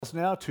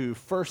Now to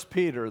 1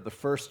 Peter, the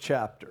first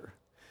chapter.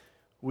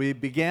 We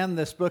began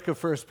this book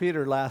of 1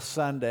 Peter last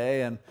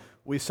Sunday, and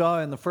we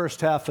saw in the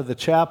first half of the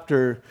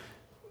chapter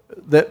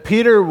that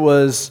Peter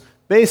was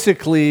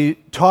basically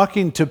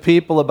talking to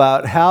people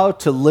about how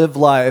to live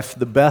life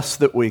the best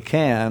that we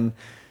can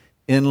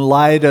in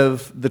light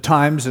of the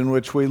times in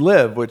which we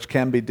live, which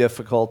can be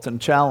difficult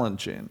and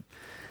challenging.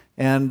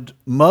 And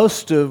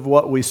most of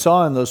what we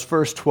saw in those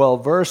first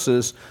 12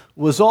 verses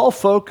was all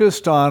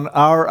focused on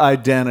our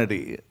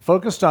identity,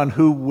 focused on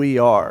who we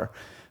are.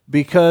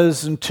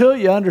 Because until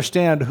you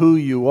understand who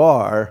you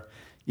are,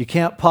 you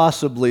can't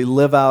possibly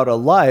live out a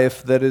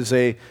life that is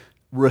a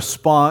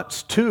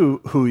response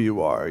to who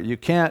you are. You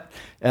can't,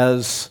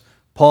 as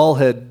Paul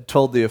had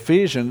told the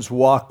Ephesians,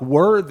 walk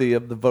worthy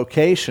of the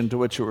vocation to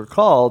which you were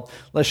called,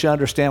 unless you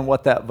understand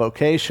what that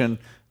vocation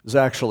is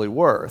actually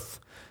worth.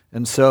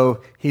 And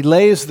so he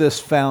lays this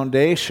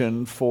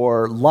foundation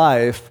for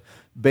life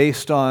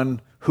based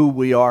on who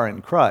we are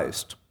in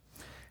Christ.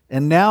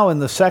 And now in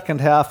the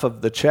second half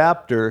of the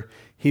chapter,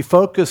 he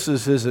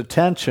focuses his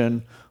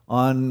attention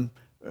on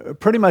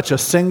pretty much a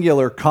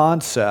singular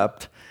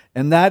concept,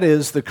 and that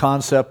is the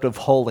concept of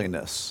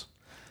holiness.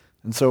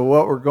 And so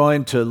what we're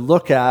going to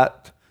look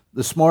at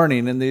this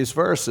morning in these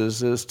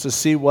verses is to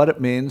see what it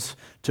means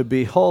to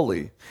be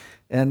holy.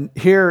 And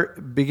here,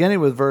 beginning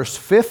with verse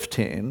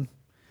 15,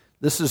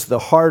 this is the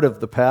heart of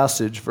the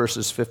passage,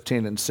 verses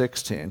 15 and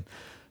 16.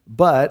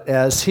 But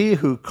as he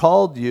who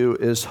called you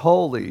is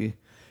holy,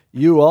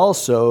 you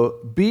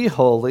also be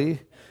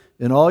holy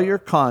in all your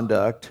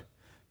conduct,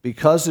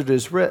 because it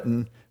is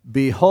written,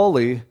 be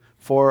holy,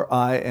 for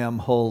I am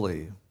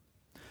holy.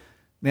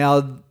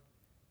 Now,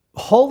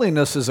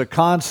 holiness is a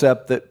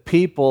concept that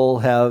people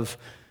have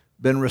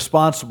been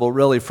responsible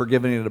really for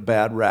giving it a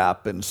bad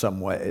rap in some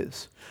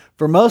ways.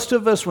 For most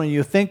of us, when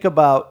you think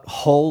about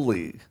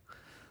holy,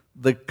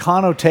 the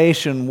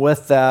connotation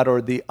with that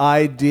or the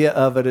idea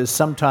of it is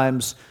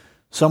sometimes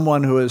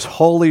someone who is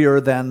holier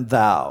than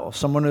thou,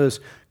 someone who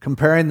is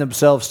comparing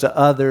themselves to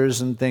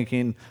others and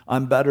thinking,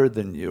 I'm better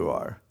than you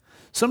are.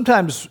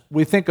 Sometimes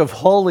we think of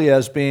holy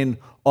as being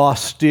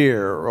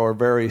austere or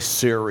very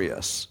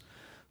serious.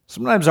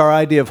 Sometimes our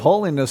idea of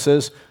holiness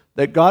is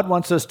that God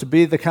wants us to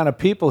be the kind of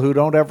people who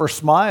don't ever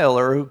smile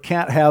or who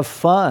can't have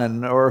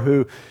fun or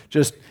who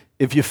just,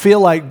 if you feel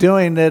like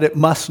doing it, it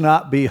must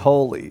not be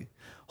holy.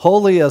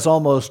 Holy is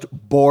almost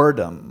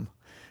boredom.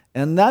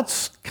 And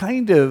that's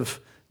kind of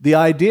the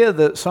idea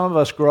that some of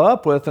us grow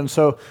up with. And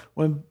so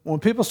when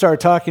people start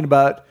talking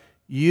about,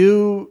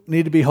 you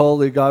need to be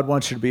holy, God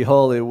wants you to be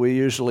holy, we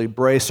usually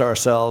brace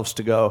ourselves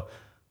to go,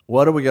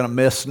 what are we going to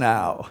miss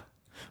now?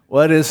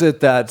 What is it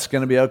that's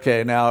going to be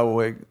okay now?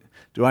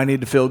 Do I need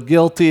to feel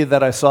guilty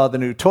that I saw the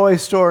new Toy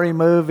Story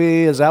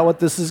movie? Is that what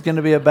this is going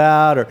to be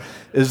about? Or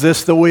is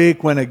this the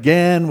week when,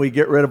 again, we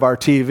get rid of our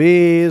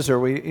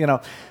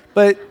TVs?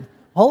 But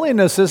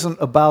holiness isn't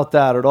about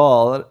that at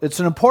all. It's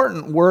an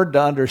important word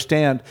to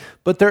understand,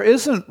 but there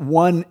isn't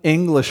one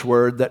English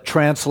word that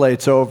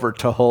translates over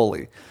to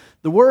holy.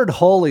 The word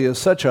holy is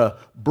such a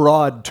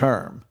broad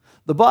term.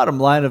 The bottom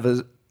line of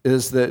it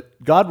is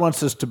that God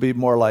wants us to be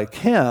more like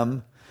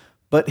Him,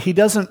 but He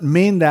doesn't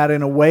mean that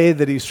in a way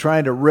that He's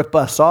trying to rip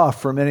us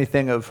off from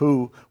anything of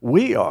who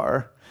we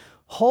are.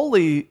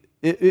 Holy,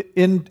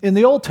 in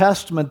the Old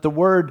Testament, the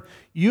word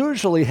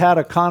usually had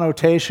a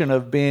connotation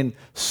of being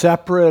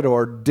separate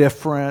or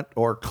different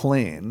or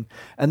clean.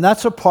 And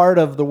that's a part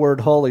of the word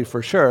holy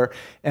for sure.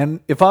 And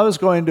if I was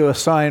going to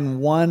assign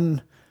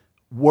one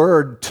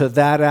word to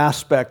that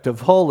aspect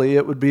of holy,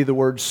 it would be the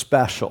word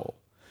special.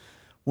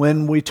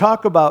 When we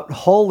talk about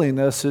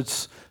holiness,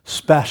 it's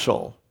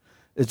special.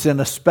 It's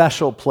in a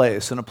special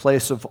place, in a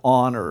place of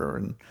honor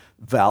and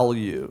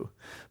value.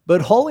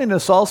 But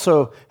holiness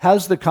also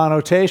has the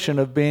connotation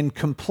of being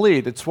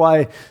complete. It's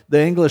why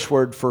the English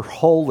word for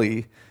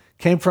holy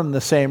came from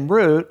the same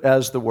root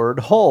as the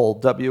word whole,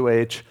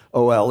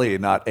 W-H-O-L-E,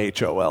 not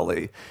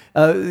H-O-L-E.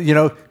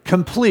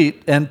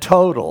 Complete and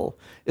total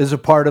is a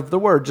part of the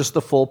word, just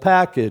the full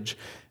package.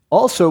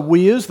 Also,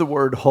 we use the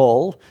word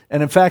whole,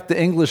 and in fact, the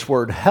English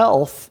word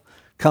health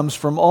comes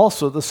from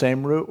also the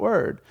same root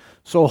word.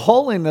 So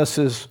holiness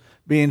is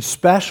being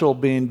special,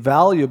 being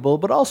valuable,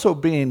 but also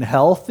being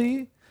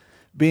healthy,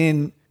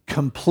 being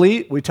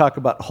complete. We talk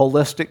about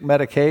holistic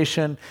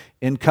medication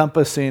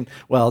encompassing,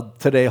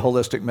 today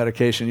holistic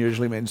medication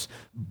usually means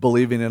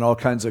believing in all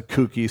kinds of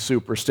kooky,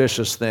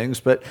 superstitious things,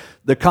 but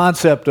the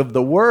concept of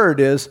the word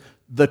is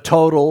the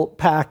total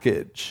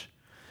package.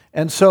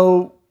 And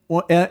so,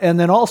 and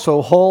then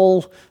also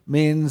whole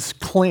means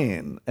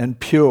clean and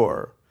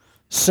pure,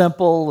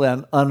 simple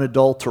and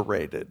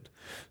unadulterated.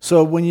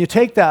 So when you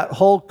take that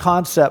whole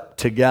concept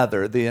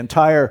together, the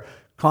entire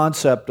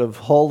concept of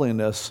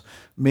holiness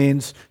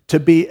means to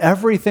be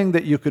everything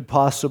that you could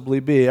possibly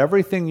be,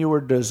 everything you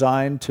were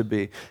designed to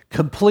be,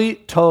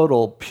 complete,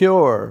 total,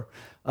 pure,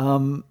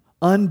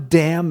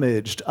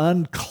 undamaged,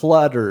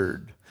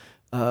 uncluttered,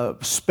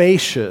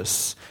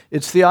 spacious.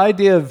 It's the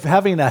idea of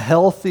having a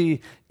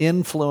healthy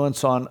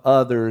influence on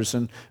others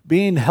and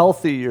being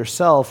healthy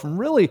yourself and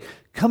really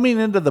coming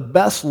into the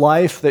best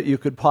life that you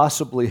could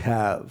possibly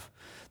have.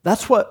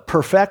 That's what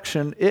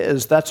perfection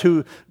is. That's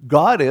who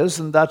God is,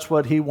 and that's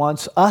what he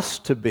wants us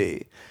to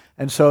be.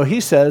 And so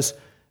he says,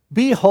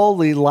 be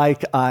holy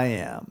like I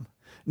am.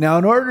 Now,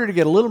 in order to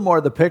get a little more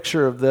of the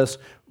picture of this,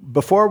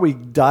 before we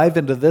dive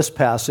into this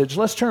passage,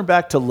 let's turn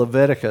back to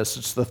Leviticus.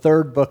 It's the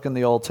third book in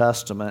the Old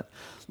Testament.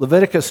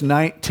 Leviticus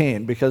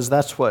 19, because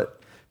that's what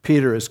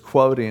Peter is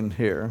quoting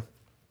here.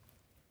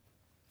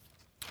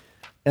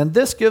 And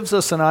this gives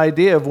us an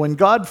idea of when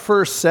God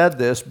first said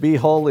this, be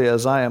holy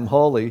as I am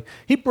holy,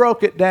 he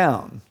broke it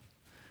down.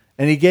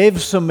 And he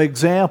gave some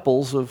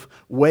examples of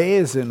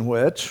ways in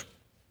which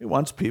he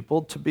wants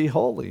people to be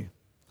holy.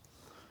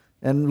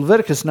 In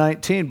Leviticus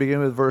 19,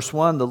 beginning with verse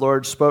 1, the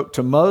Lord spoke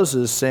to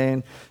Moses,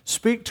 saying,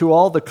 speak to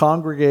all the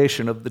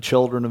congregation of the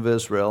children of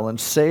Israel, and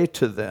say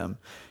to them,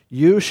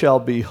 you shall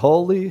be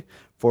holy,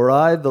 for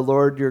I, the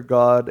Lord your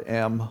God,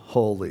 am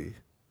holy.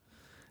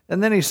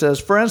 And then he says,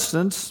 for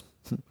instance,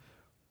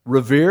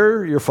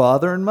 revere your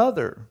father and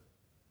mother.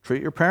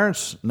 Treat your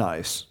parents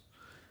nice.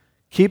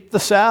 Keep the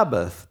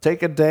Sabbath.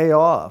 Take a day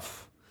off.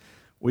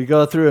 We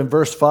go through in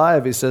verse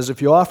 5, he says, if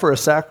you offer a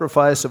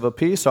sacrifice of a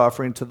peace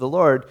offering to the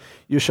Lord,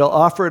 you shall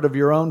offer it of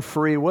your own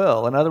free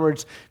will. In other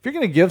words, if you're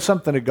going to give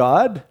something to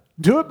God,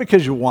 do it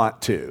because you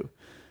want to.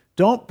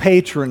 Don't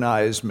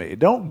patronize me.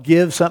 Don't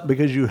give something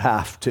because you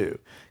have to.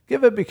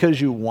 Give it because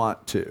you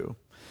want to.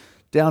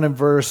 Down in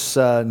verse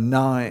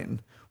 9,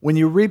 when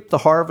you reap the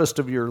harvest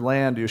of your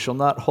land, you shall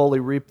not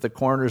wholly reap the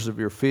corners of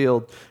your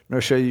field,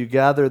 nor shall you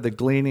gather the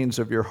gleanings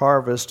of your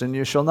harvest, and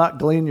you shall not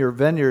glean your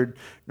vineyard,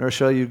 nor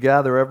shall you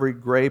gather every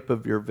grape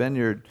of your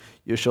vineyard.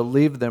 You shall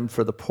leave them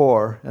for the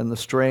poor and the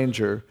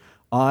stranger.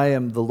 I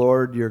am the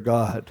Lord your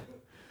God.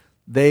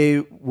 They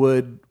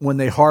would, when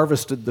they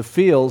harvested the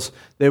fields,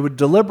 they would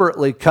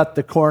deliberately cut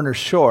the corners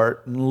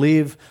short and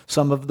leave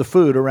some of the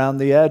food around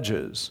the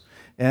edges.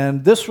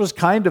 And this was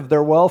kind of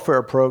their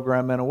welfare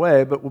program in a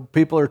way, but when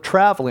people are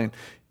traveling,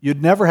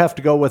 you'd never have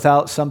to go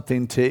without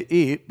something to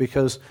eat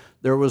because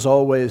there was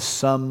always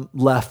some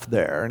left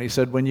there. And he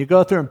said, when you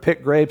go through and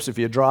pick grapes, if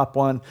you drop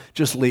one,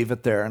 just leave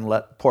it there and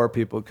let poor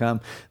people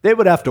come. They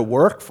would have to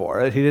work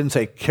for it. He didn't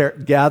say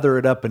gather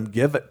it up and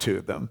give it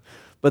to them.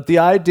 But the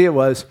idea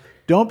was,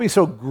 don't be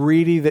so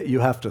greedy that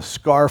you have to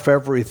scarf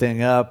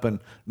everything up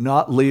and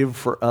not leave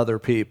for other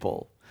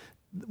people.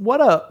 What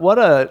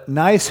a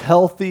nice,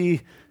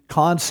 healthy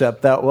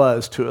concept that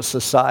was to a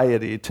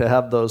society to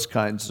have those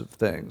kinds of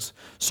things.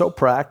 So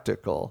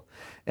practical.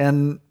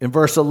 And in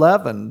verse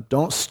 11,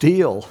 don't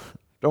steal.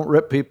 Don't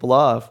rip people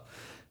off.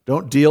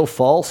 Don't deal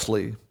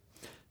falsely.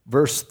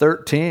 Verse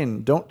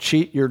 13, don't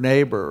cheat your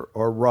neighbor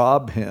or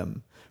rob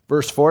him.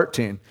 Verse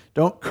 14,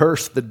 don't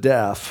curse the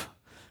deaf.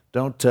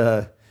 Don't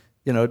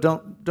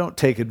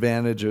take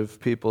advantage of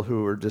people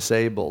who are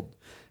disabled.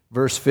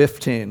 Verse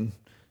 15,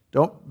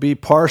 don't be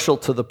partial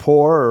to the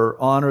poor or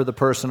honor the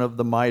person of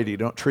the mighty.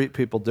 Don't treat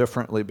people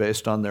differently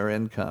based on their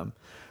income.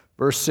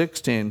 Verse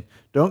 16,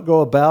 don't go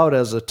about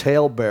as a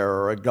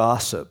talebearer or a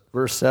gossip.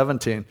 Verse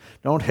 17,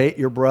 don't hate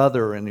your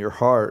brother in your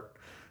heart.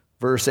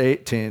 Verse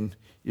 18,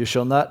 you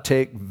shall not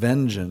take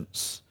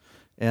vengeance,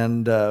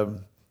 nor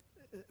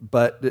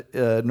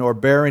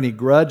bear any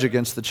grudge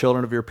against the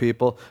children of your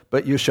people,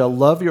 but you shall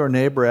love your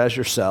neighbor as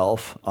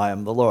yourself. I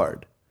am the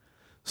Lord.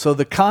 So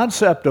the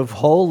concept of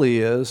holy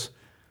is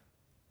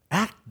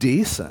act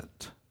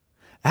decent.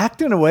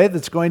 Act in a way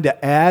that's going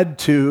to add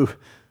to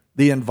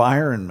the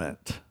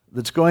environment,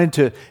 that's going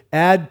to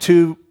add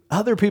to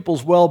other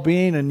people's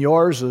well-being and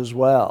yours as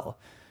well.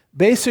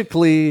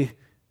 Basically,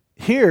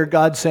 here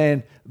God's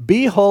saying,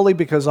 be holy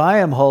because I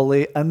am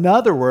holy. In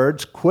other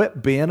words,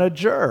 quit being a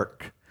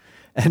jerk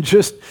and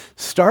just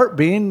start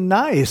being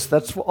nice.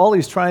 That's all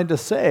he's trying to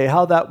say,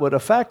 how that would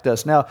affect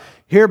us. Now,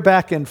 here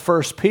back in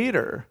 1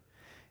 Peter,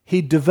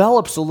 he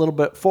develops a little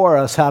bit for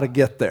us how to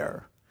get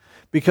there.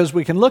 Because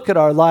we can look at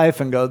our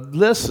life and go,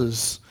 this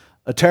is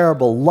a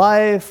terrible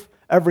life.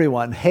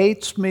 Everyone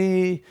hates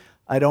me.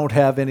 I don't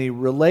have any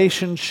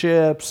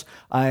relationships.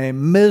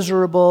 I'm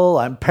miserable.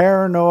 I'm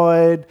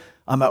paranoid.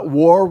 I'm at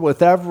war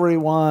with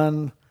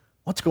everyone.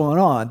 What's going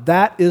on?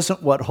 That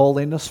isn't what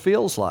holiness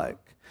feels like.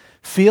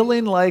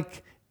 Feeling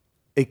like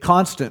a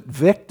constant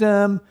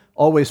victim,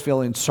 always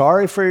feeling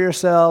sorry for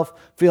yourself,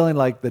 feeling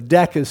like the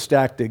deck is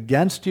stacked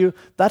against you.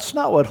 That's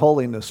not what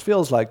holiness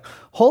feels like.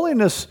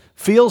 Holiness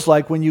feels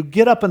like when you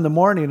get up in the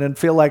morning and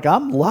feel like,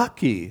 I'm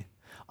lucky.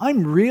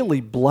 I'm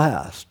really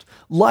blessed.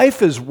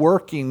 Life is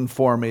working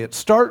for me. It's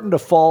starting to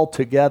fall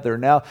together.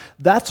 Now,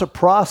 that's a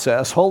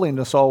process.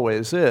 Holiness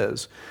always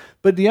is.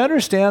 But do you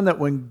understand that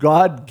when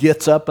God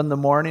gets up in the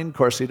morning, of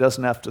course, he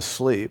doesn't have to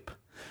sleep,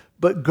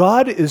 but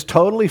God is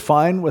totally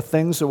fine with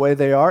things the way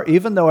they are,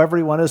 even though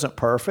everyone isn't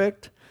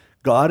perfect.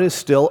 God is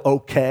still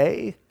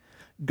okay.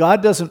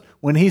 God doesn't,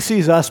 when he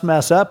sees us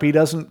mess up, he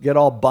doesn't get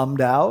all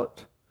bummed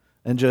out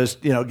and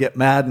just, get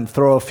mad and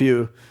throw a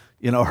few,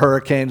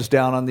 hurricanes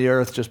down on the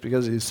earth just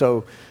because he's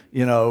so,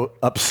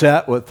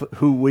 upset with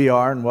who we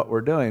are and what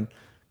we're doing.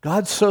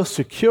 God's so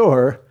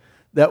secure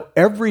that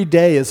every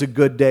day is a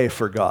good day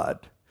for God.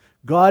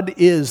 God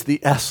is the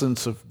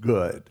essence of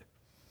good.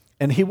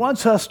 And he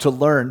wants us to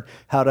learn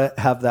how to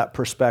have that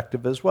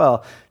perspective as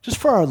well, just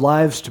for our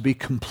lives to be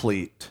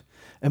complete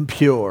and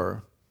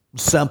pure,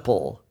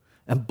 simple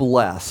and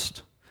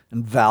blessed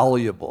and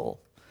valuable.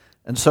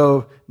 And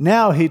so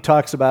now he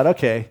talks about,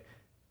 okay,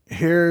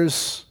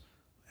 here's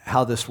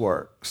how this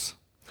works.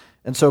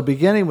 And so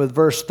beginning with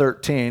verse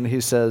 13,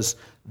 he says,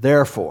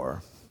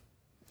 therefore.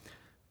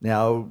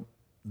 Now,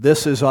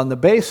 this is on the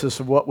basis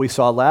of what we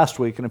saw last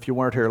week, and if you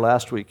weren't here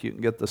last week, you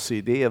can get the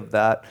CD of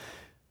that,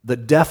 the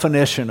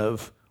definition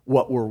of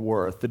what we're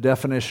worth, the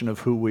definition of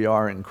who we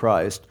are in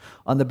Christ.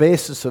 On the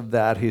basis of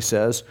that, he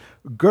says,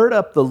 gird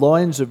up the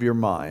loins of your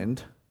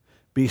mind,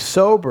 be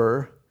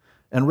sober,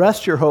 and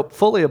rest your hope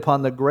fully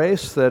upon the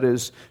grace that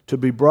is to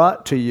be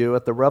brought to you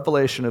at the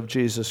revelation of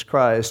Jesus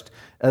Christ,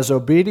 as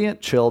obedient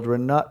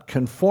children, not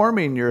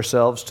conforming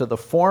yourselves to the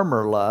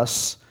former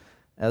lusts,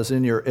 as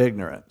in your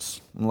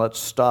ignorance. And let's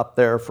stop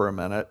there for a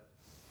minute.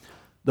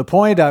 The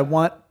point I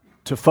want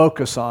to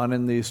focus on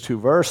in these two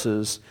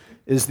verses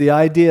is the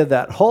idea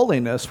that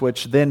holiness,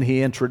 which then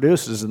he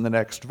introduces in the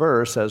next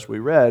verse, as we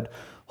read,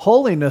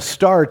 holiness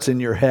starts in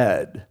your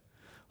head.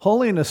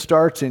 Holiness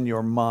starts in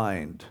your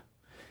mind.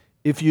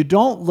 If you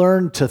don't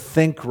learn to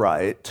think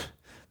right,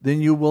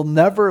 then you will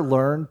never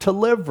learn to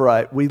live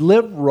right. We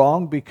live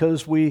wrong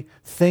because we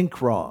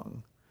think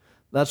wrong.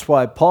 That's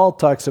why Paul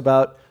talks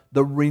about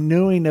the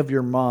renewing of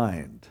your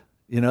mind.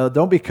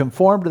 Don't be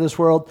conformed to this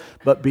world,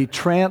 but be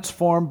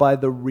transformed by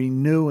the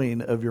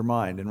renewing of your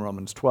mind in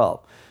Romans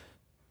 12.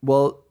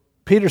 Well,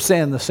 Peter's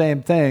saying the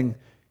same thing.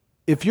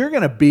 If you're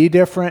going to be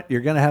different,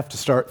 you're going to have to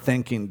start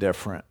thinking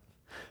different.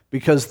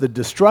 Because the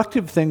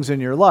destructive things in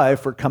your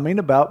life are coming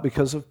about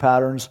because of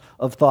patterns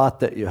of thought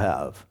that you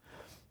have.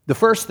 The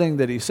first thing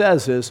that he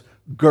says is,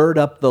 gird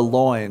up the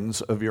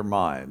loins of your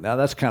mind. Now,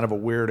 that's kind of a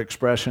weird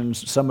expression.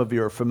 Some of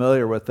you are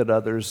familiar with it,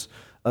 others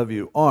of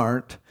you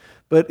aren't.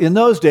 But in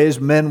those days,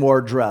 men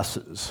wore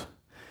dresses.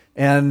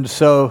 And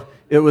so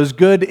it was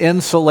good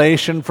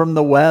insulation from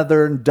the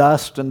weather and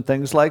dust and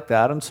things like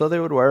that, and so they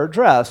would wear a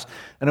dress.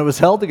 And it was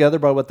held together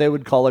by what they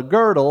would call a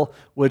girdle,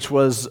 which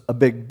was a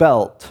big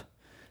belt.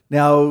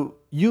 Now,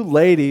 you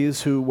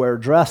ladies who wear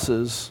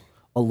dresses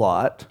a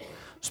lot,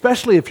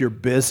 especially if you're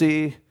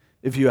busy,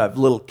 if you have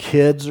little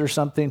kids or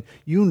something,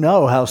 you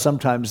know how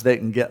sometimes they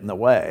can get in the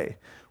way.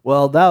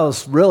 Well, that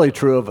was really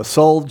true of a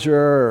soldier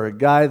or a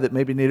guy that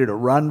maybe needed to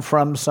run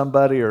from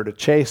somebody or to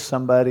chase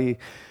somebody.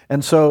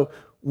 And so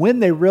when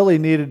they really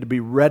needed to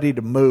be ready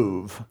to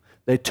move,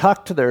 they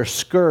tucked their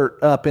skirt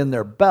up in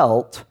their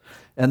belt,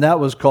 and that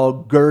was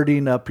called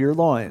girding up your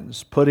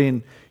loins,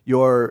 putting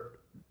your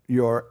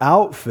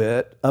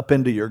outfit up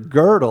into your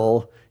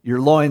girdle.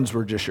 Your loins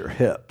were just your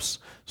hips.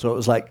 So it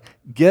was like,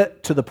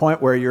 get to the point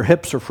where your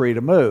hips are free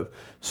to move.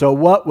 So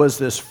what was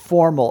this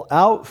formal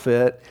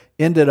outfit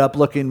ended up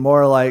looking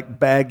more like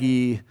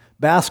baggy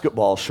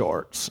basketball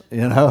shorts,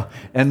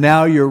 and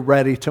now you're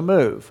ready to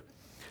move.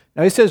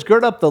 Now he says,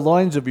 gird up the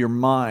loins of your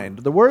mind.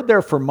 The word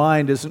there for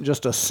mind isn't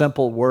just a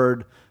simple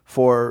word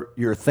for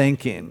your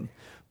thinking,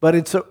 but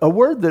it's a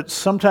word that's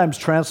sometimes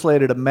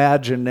translated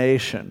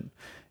imagination.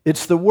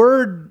 It's the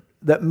word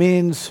that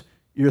means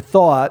your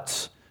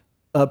thoughts,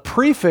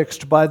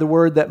 prefixed by the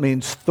word that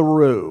means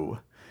through.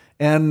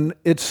 And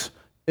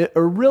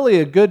really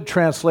a good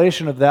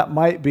translation of that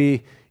might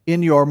be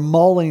in your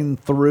mulling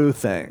through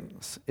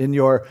things, in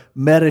your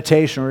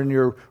meditation or in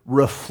your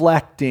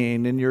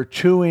reflecting, in your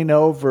chewing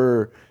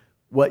over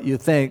what you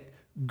think.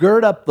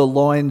 Gird up the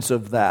loins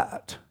of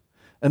that.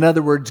 In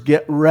other words,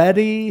 get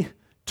ready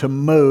to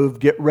move,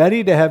 get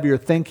ready to have your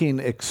thinking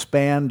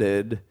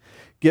expanded,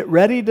 get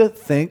ready to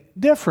think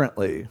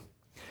differently.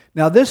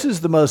 Now, this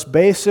is the most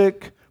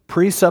basic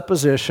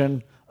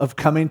presupposition of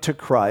coming to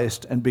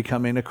Christ and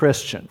becoming a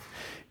Christian,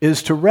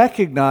 is to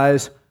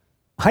recognize,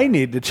 I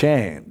need to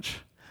change.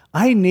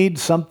 I need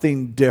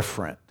something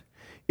different.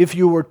 If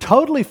you were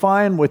totally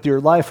fine with your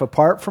life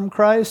apart from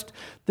Christ,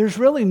 there's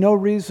really no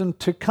reason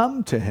to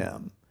come to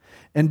him.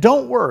 And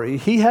don't worry,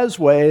 he has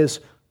ways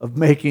of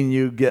making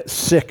you get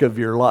sick of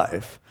your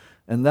life,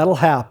 and that'll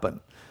happen.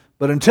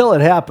 But until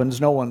it happens,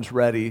 no one's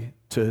ready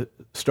to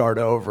start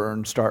over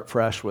and start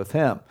fresh with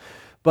him.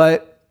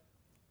 But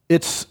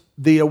it's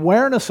the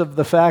awareness of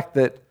the fact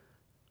that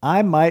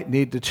I might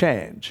need to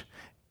change.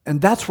 And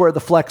that's where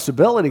the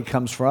flexibility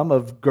comes from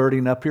of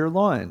girding up your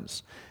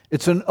loins.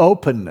 It's an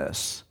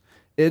openness.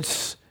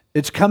 It's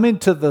coming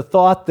to the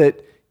thought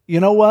that, you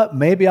know what,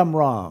 maybe I'm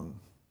wrong.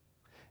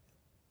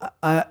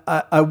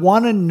 I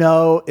want to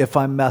know if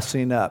I'm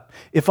messing up.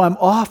 If I'm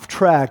off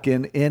track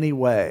in any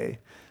way,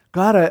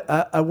 God,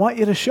 I want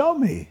you to show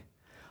me.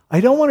 I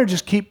don't want to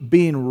just keep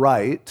being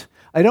right.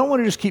 I don't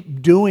want to just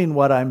keep doing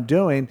what I'm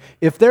doing.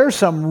 If there's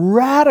some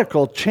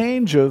radical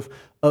change of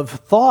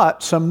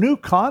thought, some new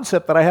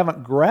concept that I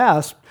haven't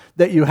grasped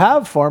that you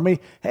have for me,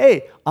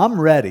 hey,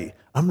 I'm ready.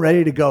 I'm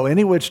ready to go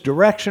any which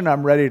direction.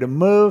 I'm ready to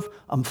move.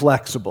 I'm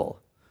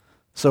flexible.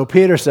 So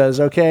Peter says,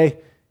 okay,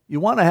 you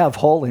want to have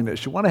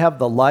holiness. You want to have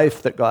the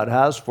life that God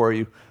has for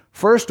you.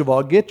 First of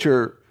all, get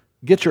your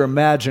get your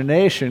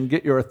imagination,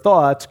 get your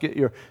thoughts, get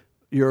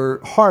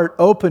your heart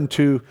open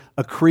to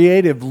a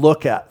creative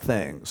look at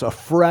things, a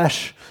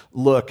fresh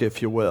look,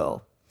 if you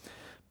will.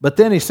 But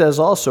then he says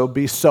also,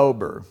 be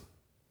sober.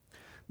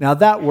 Now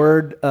that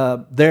word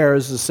there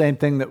is the same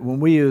thing that when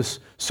we use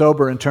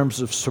sober in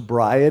terms of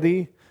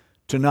sobriety,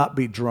 to not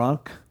be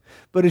drunk,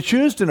 but it's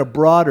used in a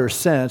broader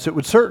sense. It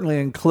would certainly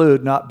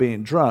include not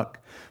being drunk.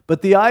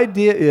 But the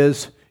idea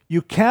is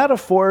you can't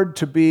afford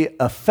to be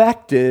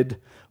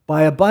affected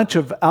by a bunch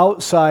of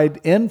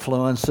outside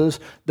influences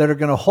that are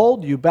going to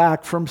hold you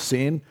back from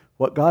seeing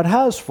what God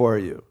has for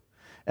you.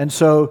 And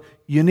so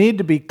you need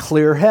to be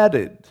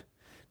clear-headed.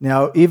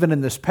 Now, even in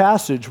this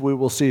passage, we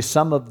will see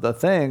some of the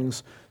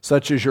things,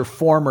 such as your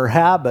former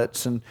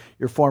habits and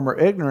your former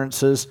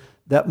ignorances,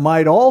 that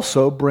might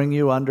also bring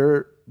you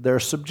under their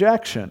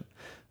subjection.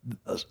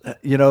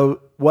 You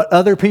know, what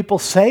other people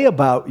say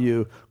about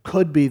you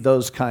could be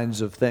those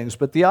kinds of things.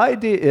 But the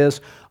idea is,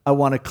 I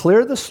want to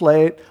clear the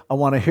slate, I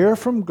want to hear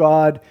from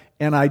God,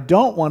 and I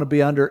don't want to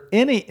be under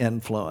any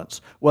influence,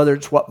 whether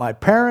it's what my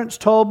parents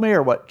told me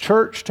or what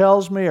church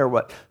tells me or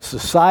what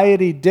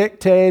society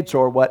dictates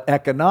or what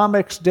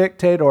economics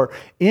dictate or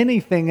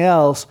anything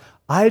else.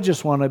 I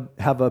just want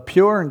to have a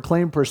pure and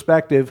clean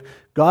perspective.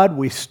 God,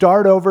 we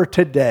start over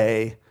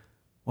today.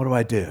 What do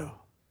I do?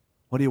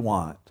 What do you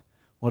want?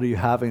 What are you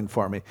having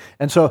for me?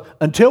 And so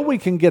until we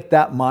can get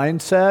that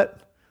mindset,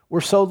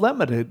 we're so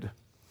limited.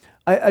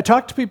 I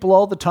talk to people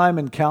all the time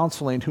in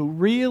counseling who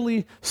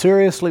really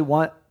seriously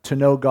want to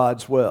know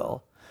God's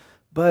will.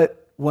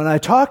 But when I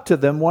talk to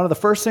them, one of the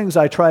first things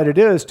I try to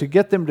do is to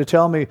get them to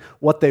tell me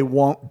what they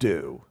won't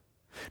do.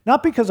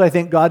 Not because I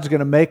think God's going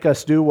to make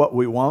us do what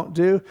we won't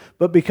do,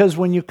 but because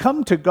when you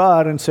come to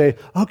God and say,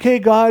 okay,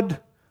 God,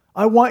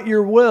 I want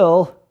your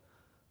will,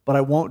 but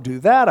I won't do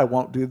that, I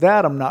won't do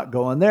that, I'm not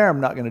going there,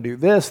 I'm not going to do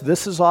this,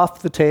 this is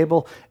off the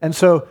table. And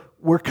so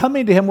we're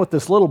coming to him with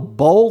this little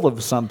bowl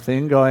of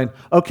something going,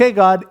 okay,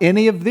 God,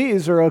 any of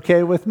these are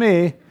okay with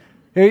me.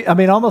 I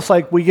mean, almost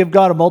like we give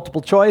God a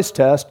multiple choice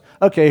test.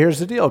 Okay, here's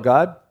the deal,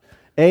 God.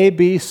 A,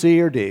 B,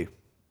 C, or D.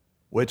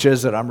 Which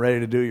is it? I'm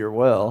ready to do your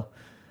will.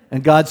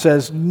 And God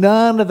says,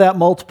 none of that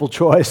multiple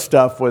choice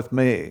stuff with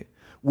me.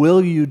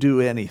 Will you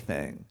do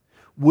anything?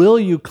 Will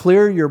you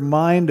clear your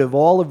mind of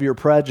all of your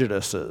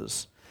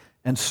prejudices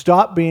and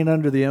stop being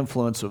under the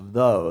influence of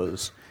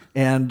those?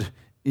 And,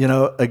 you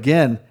know,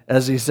 again,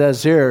 as he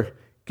says here,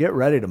 get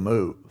ready to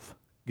move.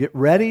 Get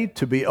ready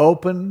to be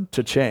open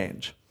to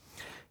change.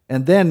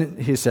 And then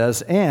he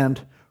says,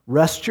 and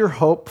rest your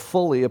hope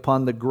fully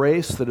upon the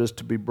grace that is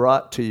to be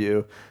brought to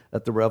you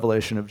at the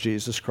revelation of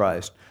Jesus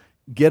Christ.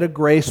 Get a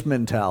grace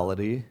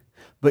mentality,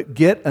 but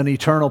get an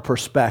eternal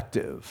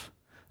perspective.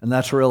 And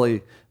that's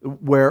really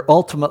where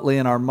ultimately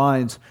in our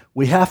minds,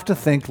 we have to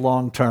think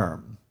long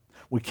term.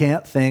 We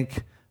can't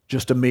think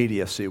just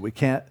immediacy. We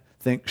can't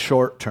think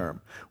short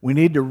term. We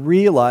need to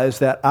realize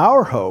that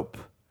our hope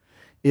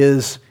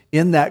is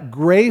in that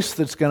grace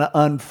that's going to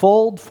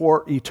unfold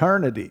for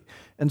eternity.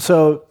 And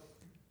so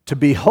to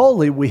be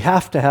holy, we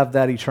have to have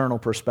that eternal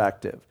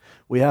perspective.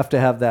 We have to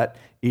have that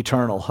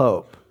eternal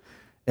hope.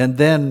 And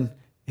then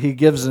he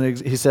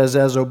says,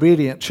 as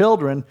obedient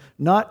children,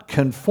 not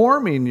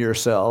conforming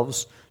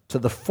yourselves to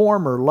the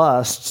former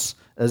lusts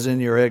as in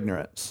your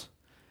ignorance.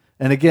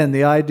 And again,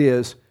 the idea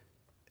is,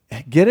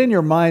 get in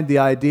your mind the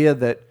idea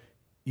that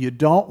you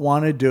don't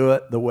want to do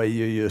it the way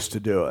you used to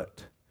do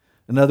it.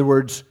 In other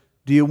words,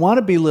 do you want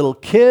to be little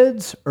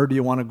kids or do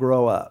you want to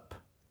grow up?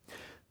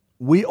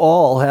 We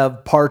all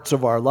have parts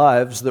of our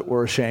lives that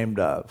we're ashamed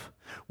of.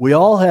 We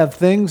all have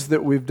things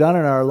that we've done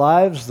in our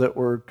lives that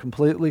were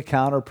completely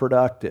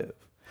counterproductive.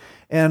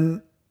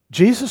 And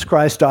Jesus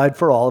Christ died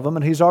for all of them,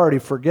 and he's already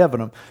forgiven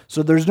them.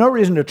 So there's no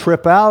reason to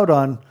trip out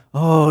on,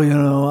 oh, you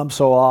know, I'm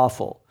so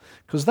awful.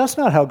 Because that's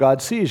not how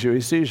God sees you.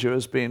 He sees you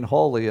as being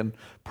holy and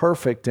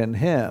perfect in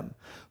him.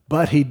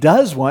 But he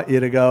does want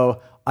you to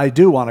go, I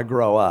do want to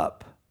grow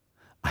up.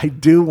 I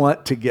do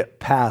want to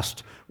get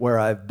past where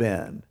I've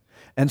been.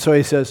 And so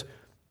he says,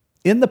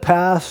 in the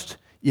past,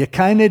 you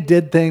kind of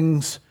did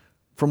things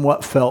from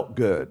what felt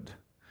good.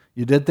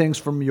 You did things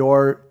from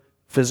your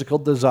physical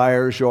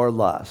desires, your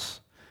lusts.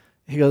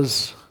 He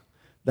goes,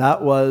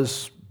 that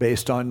was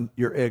based on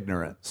your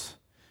ignorance.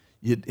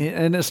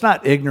 And it's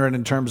not ignorant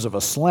in terms of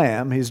a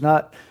slam. He's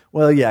not,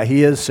 well, yeah,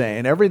 he is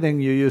saying everything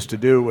you used to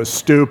do was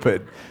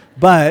stupid.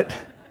 But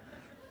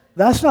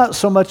that's not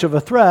so much of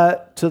a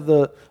threat to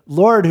the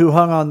Lord who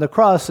hung on the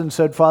cross and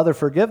said, Father,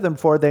 forgive them,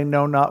 for they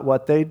know not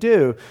what they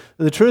do.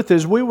 The truth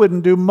is, we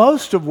wouldn't do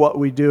most of what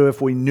we do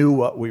if we knew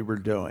what we were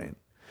doing.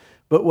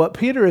 But what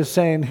Peter is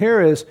saying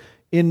here is,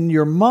 in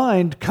your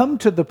mind, come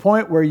to the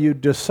point where you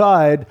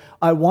decide,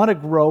 I want to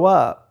grow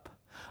up.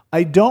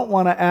 I don't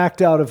want to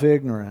act out of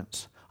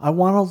ignorance. I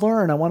want to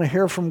learn. I want to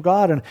hear from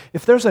God. And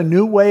if there's a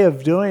new way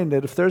of doing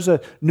it, if there's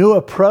a new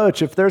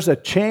approach, if there's a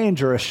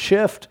change or a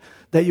shift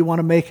that you want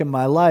to make in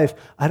my life,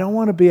 I don't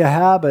want to be a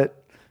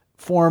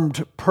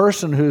habit-formed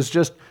person who's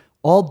just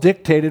all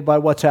dictated by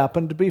what's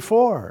happened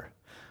before.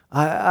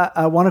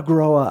 I want to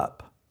grow up.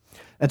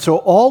 And so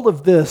all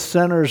of this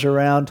centers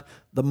around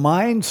the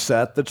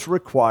mindset that's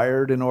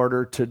required in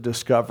order to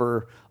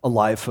discover a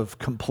life of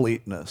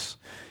completeness.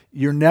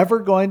 You're never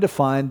going to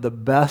find the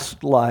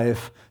best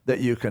life that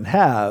you can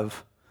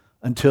have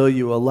until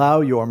you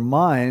allow your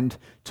mind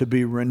to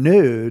be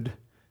renewed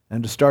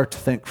and to start to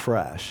think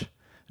fresh,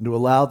 and to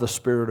allow the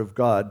Spirit of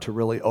God to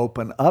really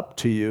open up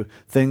to you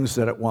things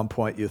that at one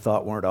point you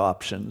thought weren't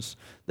options,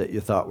 that you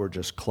thought were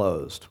just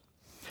closed.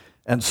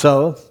 And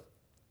so,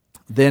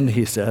 then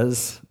he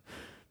says,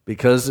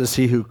 because as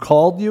he who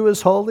called you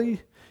is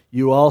holy,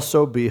 you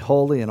also be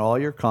holy in all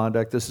your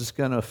conduct. This is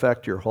going to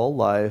affect your whole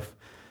life,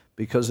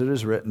 because it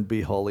is written,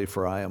 be holy,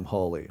 for I am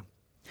holy.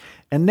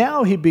 And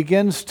now he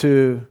begins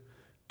to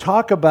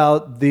talk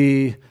about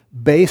the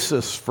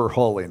basis for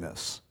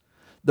holiness.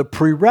 The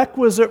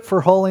prerequisite for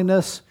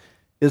holiness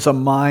is a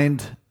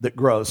mind that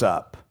grows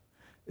up,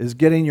 is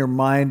getting your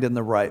mind in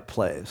the right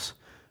place.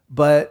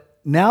 But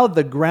now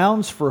the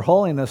grounds for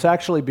holiness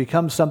actually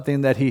become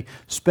something that he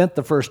spent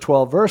the first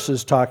 12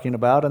 verses talking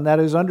about, and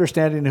that is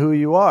understanding who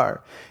you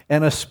are,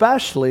 and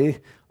especially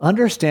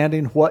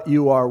understanding what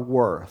you are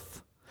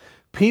worth.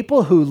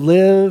 People who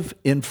live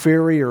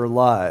inferior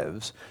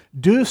lives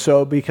do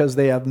so because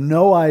they have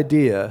no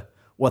idea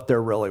what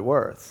they're really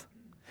worth.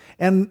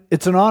 And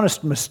it's an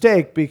honest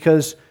mistake,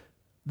 because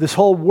this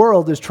whole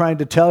world is trying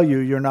to tell you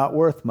you're not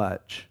worth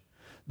much.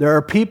 There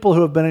are people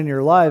who have been in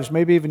your lives,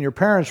 maybe even your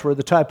parents were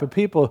the type of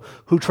people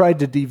who tried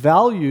to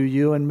devalue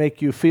you and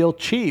make you feel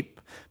cheap,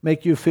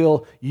 make you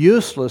feel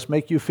useless,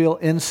 make you feel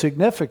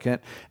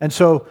insignificant. And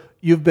so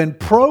you've been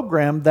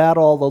programmed that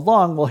all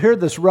along. Well, here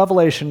this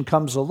revelation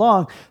comes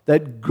along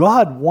that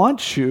God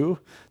wants you,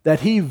 that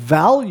he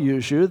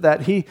values you,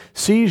 that he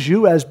sees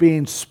you as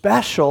being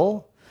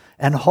special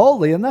and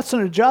holy, and that's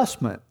an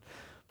adjustment.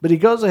 But he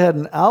goes ahead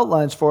and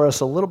outlines for us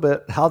a little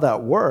bit how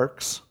that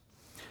works.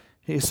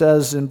 He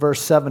says in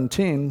verse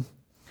 17,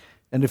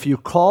 and if you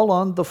call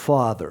on the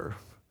Father,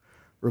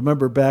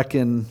 remember back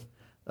in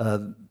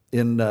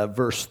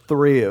verse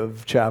 3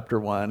 of chapter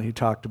 1, he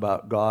talked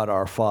about God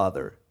our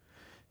Father.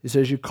 He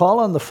says, you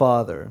call on the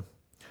Father,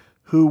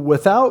 who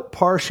without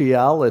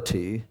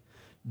partiality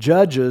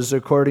judges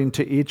according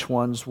to each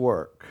one's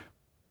work.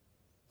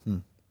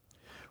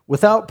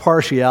 Without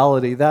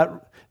partiality,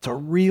 it's a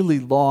really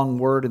long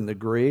word in the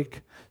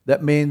Greek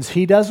that means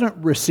he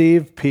doesn't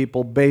receive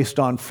people based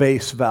on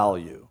face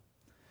value.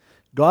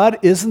 God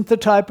isn't the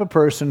type of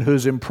person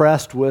who's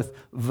impressed with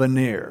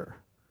veneer.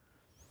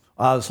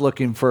 I was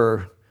looking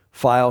for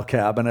file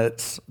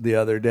cabinets the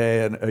other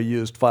day, and a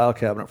used file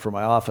cabinet for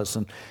my office,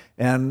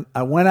 and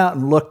I went out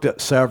and looked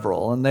at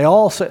several, and they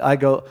all say,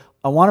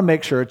 I want to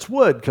make sure it's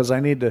wood because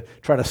I need to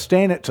try to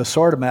stain it to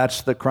sort of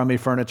match the crummy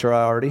furniture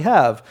I already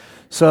have.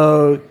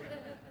 So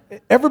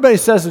everybody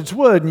says it's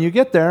wood, and you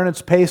get there and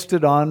it's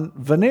pasted on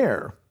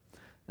veneer,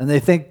 and they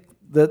think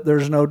that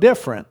there's no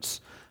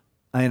difference.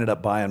 I ended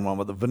up buying one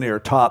with a veneer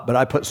top, but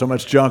I put so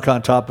much junk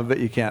on top of it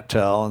you can't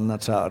tell, and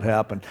that's how it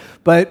happened.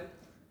 But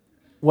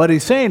what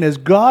he's saying is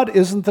God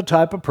isn't the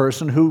type of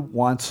person who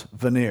wants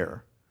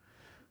veneer.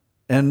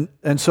 And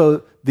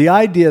so the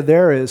idea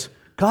there is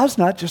God's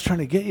not just trying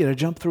to get you to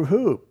jump through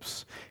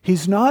hoops.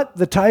 He's not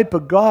the type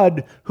of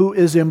God who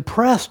is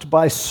impressed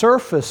by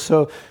surface,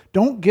 so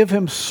don't give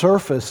him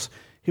surface.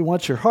 He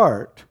wants your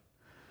heart.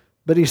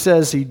 But he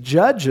says he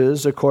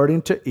judges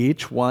according to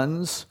each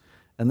one's,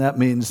 and that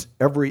means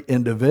every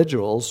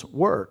individual's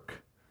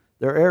work,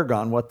 their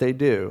ergon, what they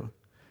do.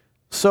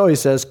 So he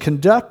says,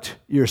 conduct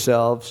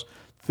yourselves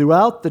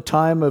throughout the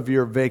time of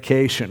your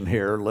vacation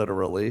here,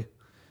 literally,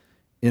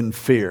 in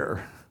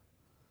fear.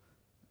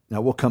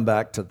 Now, we'll come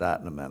back to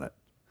that in a minute,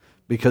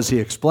 because he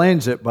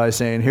explains it by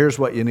saying, here's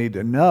what you need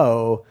to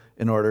know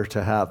in order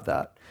to have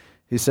that.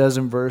 He says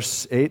in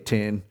verse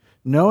 18,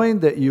 knowing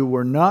that you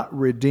were not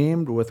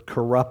redeemed with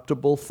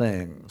corruptible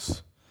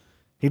things.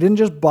 He didn't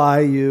just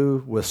buy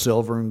you with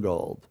silver and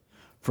gold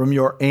from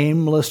your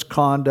aimless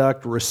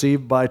conduct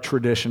received by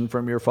tradition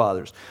from your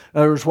fathers.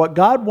 In other words, what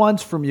God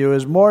wants from you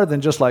is more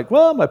than just like,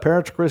 well, my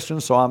parents are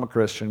Christians, so I'm a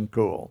Christian,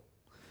 cool.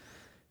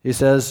 He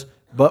says,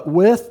 but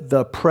with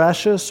the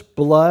precious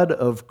blood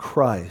of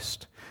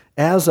Christ,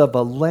 as of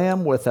a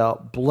lamb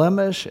without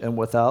blemish and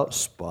without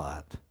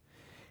spot.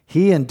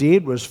 He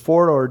indeed was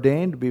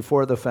foreordained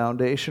before the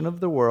foundation of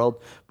the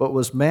world, but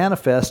was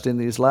manifest in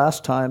these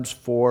last times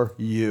for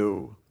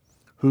you,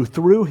 who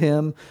through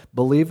him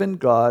believe in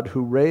God,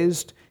 who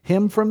raised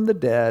him from the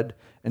dead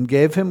and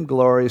gave him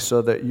glory,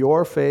 so that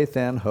your faith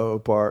and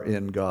hope are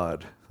in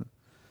God.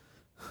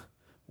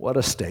 What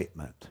a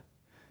statement.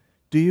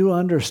 Do you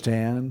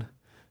understand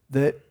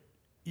that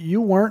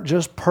you weren't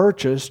just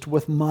purchased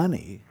with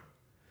money?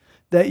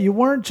 That you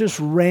weren't just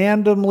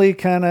randomly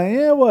kind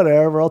of,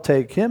 whatever, I'll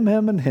take him,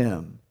 and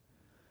him.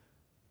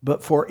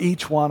 But for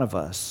each one of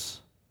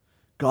us,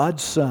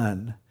 God's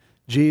Son,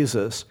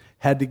 Jesus,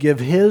 had to give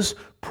his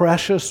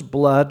precious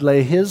blood,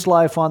 lay his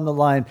life on the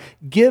line,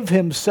 give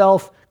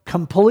himself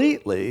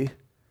completely,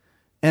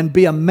 and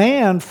be a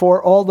man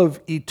for all of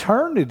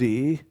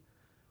eternity.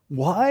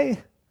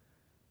 Why?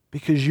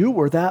 Because you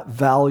were that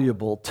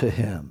valuable to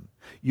him.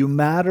 You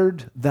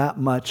mattered that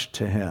much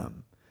to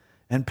him.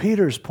 And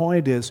Peter's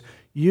point is,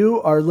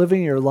 you are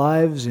living your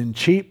lives in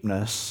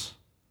cheapness,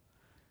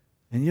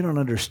 and you don't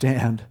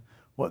understand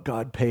what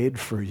God paid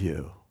for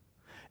you.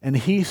 And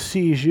he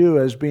sees you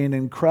as being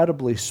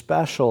incredibly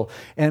special.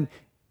 And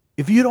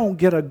if you don't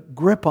get a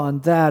grip on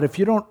that, if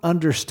you don't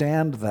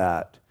understand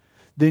that,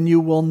 then you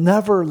will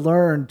never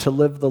learn to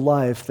live the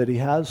life that he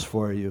has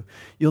for you.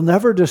 You'll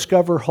never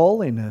discover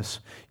holiness.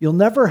 You'll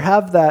never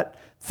have that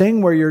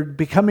thing where you're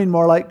becoming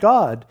more like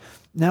God.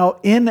 Now,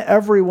 in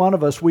every one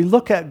of us, we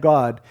look at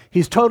God.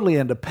 He's totally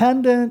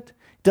independent,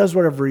 does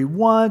whatever he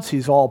wants,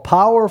 he's all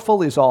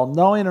powerful, he's all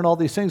knowing and all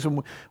these things.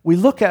 And we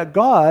look at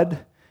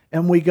God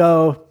and we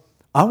go,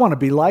 I want to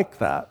be like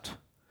that.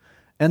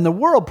 And the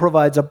world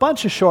provides a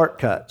bunch of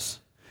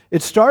shortcuts.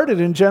 It started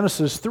in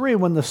Genesis 3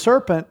 when the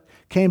serpent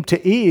came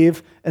to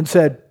Eve and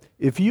said,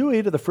 if you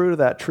eat of the fruit of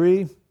that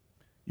tree,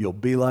 you'll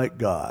be like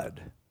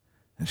God.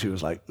 And she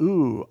was like,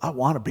 ooh, I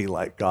want to be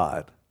like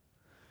God.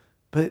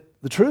 But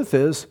the truth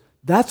is,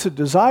 that's a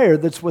desire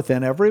that's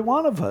within every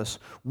one of us.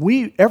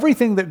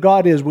 Everything that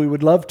God is, we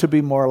would love to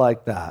be more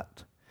like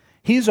that.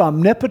 He's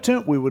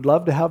omnipotent. We would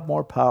love to have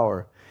more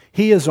power.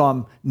 He is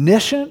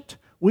omniscient.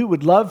 We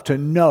would love to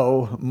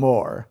know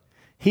more.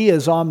 He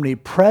is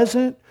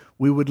omnipresent.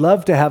 We would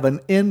love to have an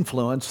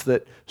influence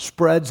that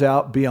spreads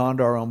out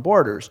beyond our own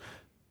borders.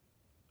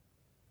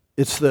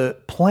 It's the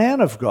plan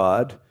of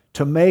God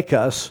to make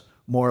us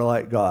more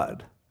like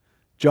God.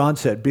 John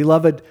said,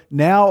 Beloved,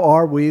 now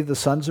are we the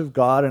sons of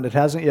God, and it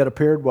hasn't yet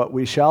appeared what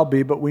we shall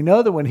be, but we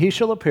know that when he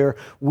shall appear,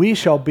 we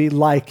shall be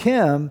like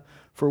him,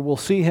 for we'll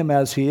see him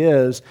as he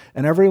is,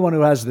 and everyone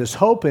who has this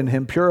hope in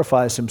him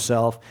purifies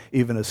himself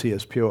even as he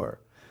is pure.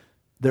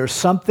 There's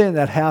something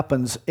that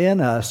happens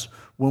in us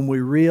when we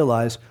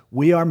realize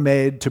we are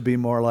made to be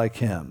more like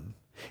him.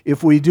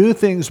 If we do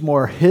things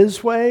more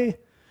his way,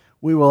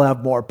 we will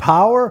have more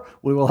power,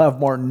 we will have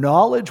more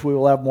knowledge, we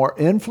will have more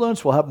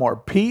influence, we'll have more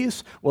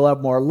peace, we'll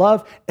have more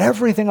love.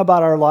 Everything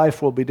about our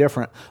life will be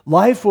different.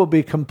 Life will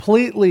be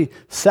completely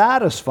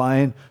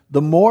satisfying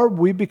the more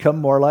we become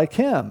more like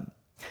him.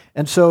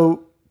 And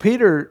so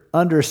Peter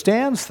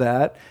understands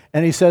that,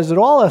 and he says it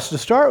all has to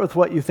start with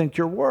what you think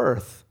you're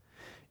worth.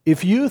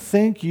 If you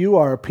think you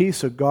are a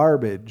piece of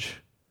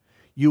garbage,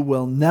 you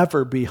will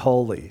never be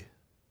holy.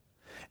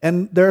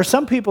 And there are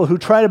some people who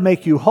try to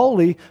make you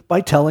holy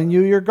by telling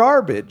you you're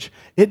garbage.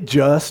 It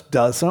just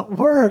doesn't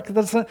work.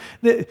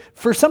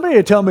 For somebody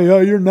to tell me, oh,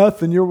 you're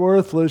nothing, you're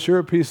worthless, you're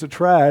a piece of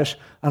trash,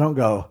 I don't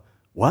go,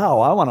 wow,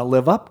 I want to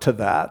live up to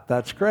that.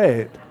 That's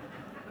great.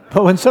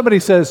 But when somebody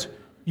says,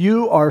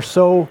 you are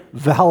so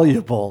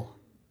valuable,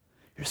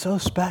 you're so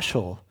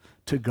special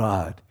to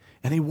God,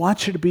 and he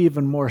wants you to be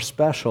even more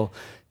special,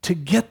 to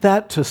get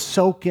that to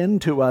soak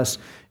into us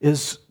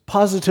is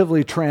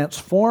positively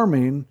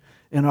transforming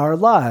in our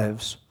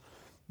lives.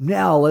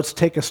 Now, let's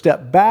take a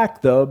step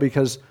back, though,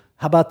 because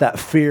how about that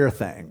fear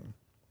thing?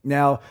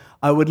 Now,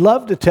 I would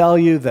love to tell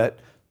you that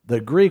the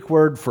Greek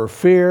word for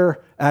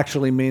fear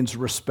actually means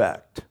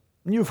respect.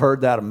 You've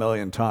heard that a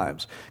million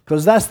times,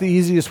 because that's the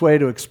easiest way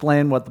to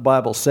explain what the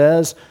Bible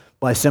says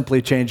by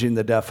simply changing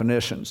the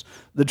definitions.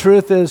 The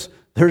truth is,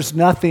 there's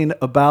nothing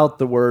about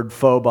the word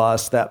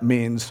phobos that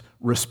means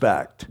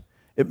respect.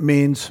 It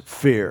means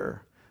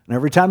fear. And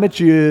every time it's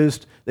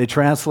used, they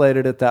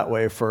translated it that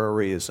way for a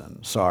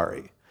reason.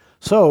 Sorry.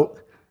 So,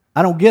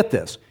 I don't get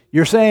this.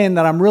 You're saying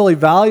that I'm really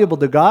valuable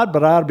to God,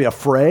 but I ought to be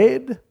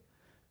afraid?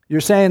 You're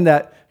saying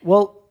that,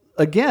 well,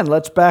 again,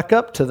 let's back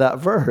up to that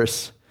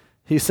verse.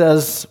 He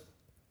says,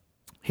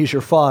 he's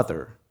your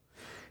father.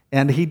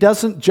 And he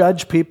doesn't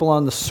judge people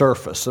on the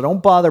surface. So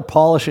don't bother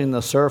polishing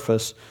the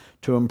surface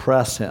to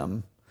impress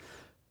him.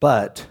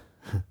 But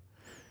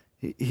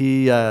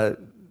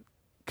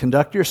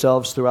conduct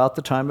yourselves throughout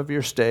the time of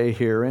your stay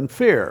here in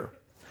fear.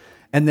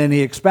 And then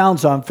he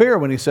expounds on fear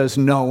when he says,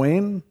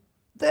 knowing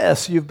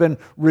this, you've been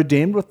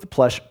redeemed with the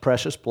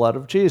precious blood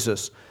of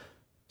Jesus.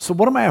 So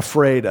what am I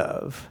afraid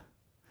of?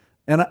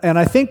 And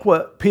I think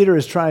what Peter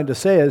is trying to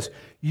say is,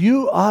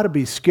 you ought to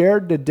be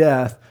scared to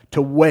death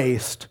to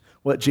waste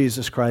what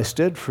Jesus Christ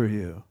did for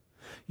you.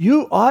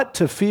 You ought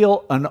to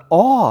feel an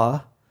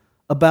awe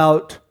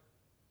about,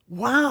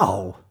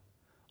 wow,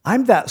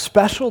 I'm that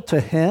special to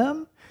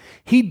him?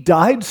 He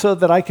died so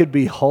that I could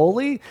be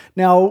holy?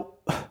 Now,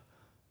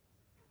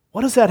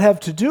 what does that have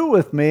to do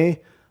with me?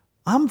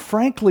 I'm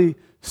frankly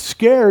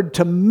scared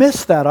to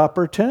miss that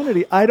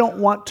opportunity. I don't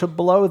want to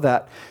blow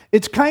that.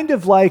 It's kind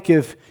of like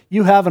if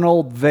you have an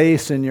old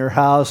vase in your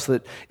house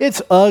that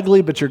it's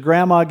ugly, but your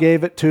grandma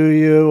gave it to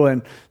you.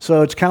 And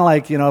so it's kind of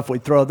like, if we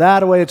throw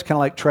that away, it's kind of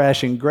like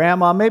trashing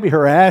grandma. Maybe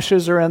her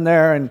ashes are in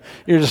there and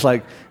you're just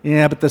like,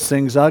 yeah, but this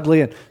thing's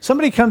ugly. And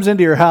somebody comes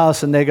into your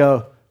house and they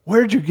go,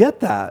 where'd you get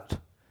that?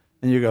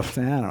 And you go, I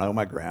don't know,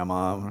 my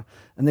grandma.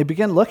 And they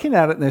begin looking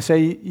at it and they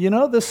say,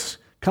 this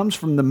comes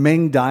from the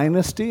Ming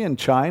Dynasty in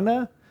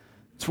China.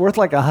 It's worth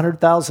like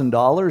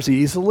 $100,000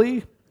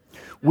 easily.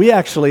 We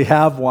actually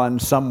have one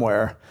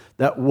somewhere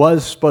that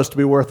was supposed to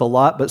be worth a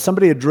lot, but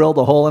somebody had drilled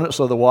a hole in it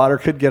so the water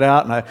could get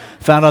out, and I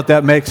found out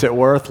that makes it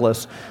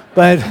worthless.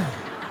 But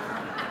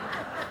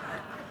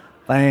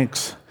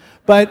Thanks.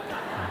 But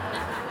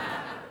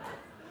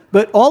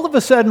all of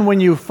a sudden, when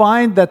you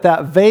find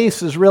that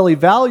vase is really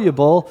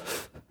valuable,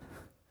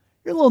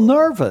 you're a little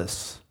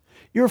nervous.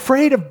 You're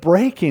afraid of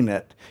breaking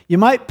it. You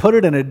might put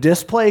it in a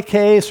display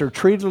case or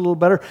treat it a little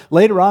better.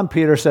 Later on,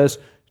 Peter says,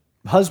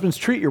 husbands,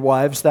 treat your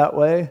wives that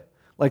way,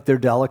 like they're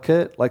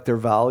delicate, like they're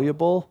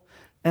valuable.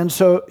 And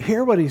so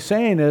here what he's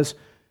saying is,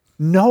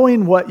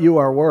 knowing what you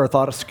are worth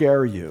ought to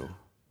scare you.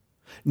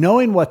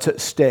 Knowing what's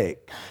at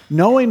stake,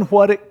 knowing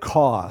what it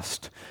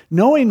cost,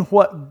 knowing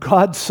what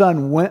God's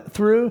Son went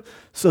through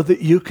so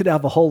that you could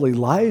have a holy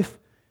life,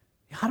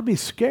 you ought to be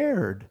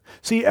scared.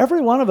 See,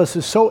 every one of us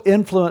is so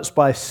influenced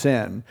by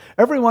sin.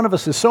 Every one of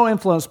us is so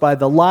influenced by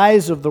the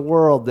lies of the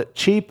world that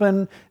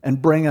cheapen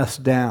and bring us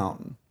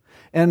down.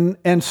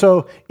 And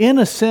so, in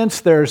a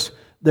sense,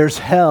 there's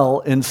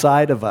hell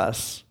inside of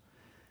us.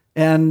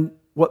 And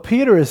what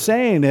Peter is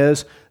saying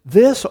is,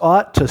 this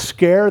ought to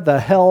scare the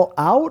hell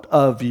out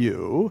of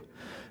you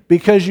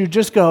because you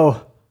just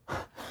go,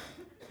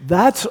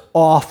 that's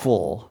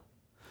awful.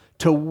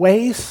 To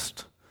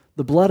waste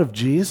the blood of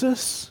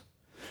Jesus?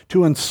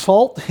 To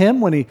insult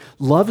him when he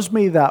loves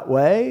me that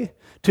way?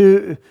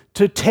 To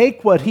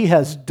take what he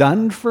has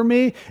done for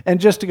me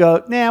and just to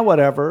go, nah,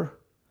 whatever.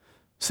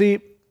 See,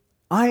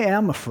 I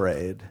am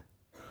afraid.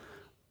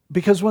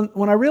 Because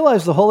when I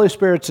realize the Holy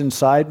Spirit's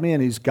inside me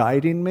and he's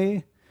guiding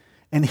me,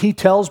 and he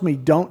tells me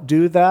don't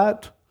do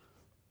that,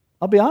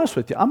 I'll be honest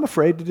with you, I'm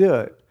afraid to do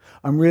it.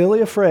 I'm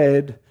really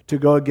afraid to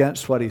go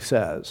against what he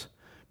says.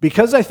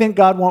 Because I think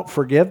God won't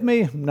forgive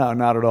me? No,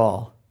 not at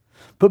all.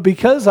 But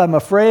because I'm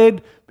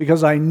afraid,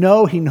 because I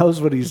know he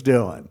knows what he's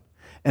doing.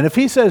 And if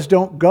he says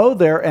don't go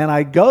there and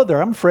I go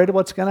there, I'm afraid of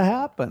what's going to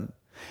happen.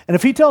 And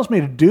if he tells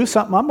me to do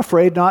something, I'm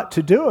afraid not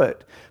to do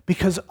it.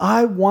 Because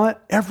I want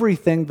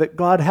everything that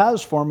God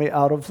has for me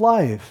out of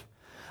life.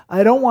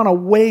 I don't want to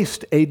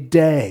waste a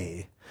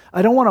day.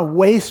 I don't want to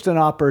waste an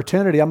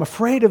opportunity. I'm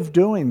afraid of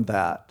doing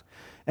that.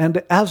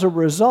 And as a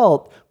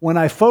result, when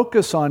I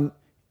focus on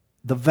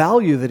the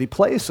value that he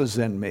places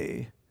in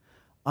me,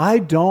 I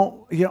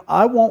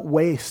won't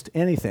waste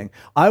anything.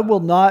 I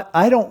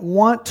don't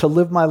want to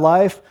live my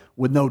life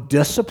with no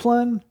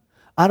discipline.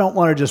 I don't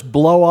want to just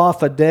blow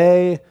off a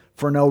day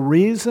for no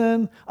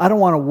reason. I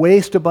don't want to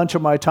waste a bunch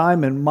of my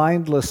time in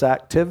mindless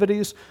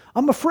activities.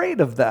 I'm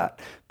afraid of that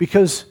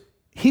because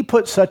he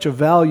put such a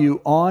value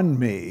on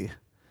me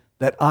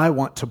that I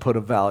want to put a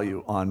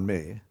value on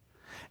me.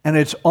 And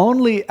it's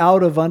only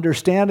out of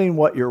understanding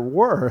what you're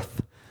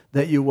worth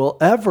that you will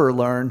ever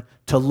learn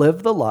to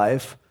live the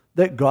life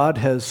that God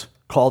has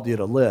called you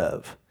to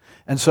live.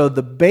 And so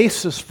the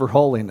basis for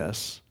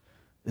holiness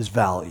is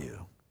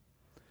value.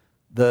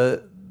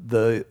 The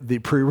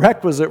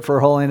prerequisite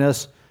for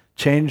holiness,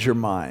 change your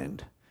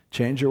mind,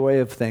 change your way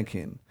of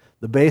thinking.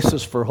 The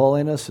basis for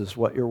holiness is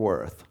what you're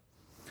worth.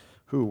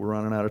 We're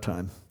running out of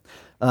time.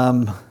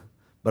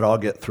 But I'll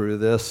get through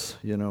this,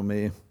 you know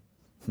me.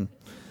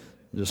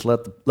 Just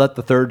let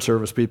the third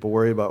service people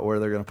worry about where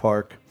they're going to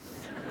park.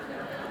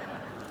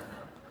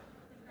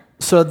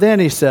 So then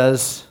he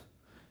says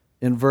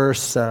in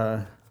verse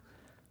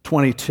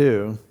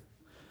 22,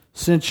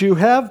 since you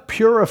have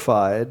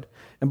purified,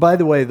 and by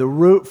the way, the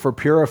root for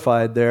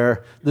purified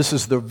there, this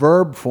is the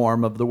verb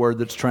form of the word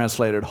that's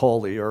translated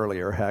holy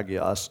earlier,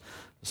 hagios.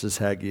 This is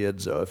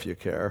hagiadzo if you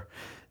care.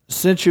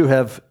 Since you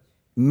have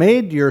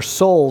made your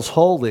souls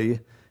holy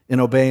in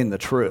obeying the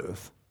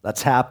truth.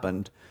 That's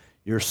happened.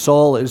 Your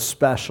soul is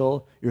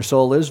special. Your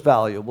soul is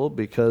valuable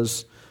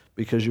because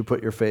you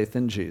put your faith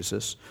in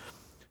Jesus.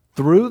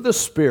 Through the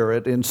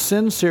Spirit, in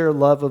sincere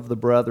love of the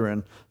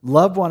brethren,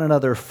 love one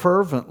another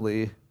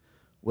fervently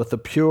with a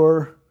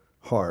pure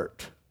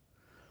heart,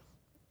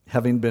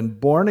 having been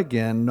born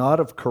again, not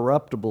of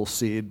corruptible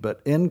seed,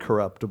 but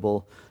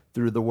incorruptible,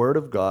 through the word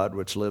of God,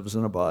 which lives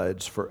and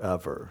abides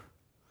forever.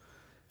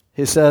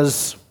 He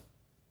says,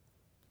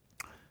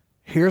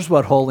 here's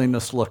what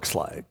holiness looks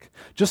like.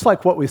 Just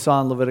like what we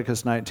saw in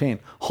Leviticus 19.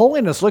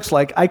 Holiness looks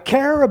like I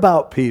care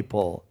about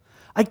people.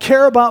 I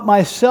care about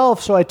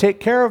myself, so I take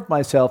care of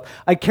myself.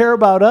 I care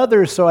about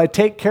others, so I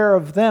take care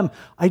of them.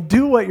 I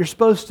do what you're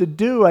supposed to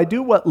do. I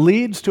do what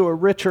leads to a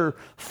richer,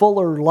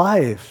 fuller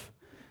life.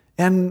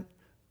 And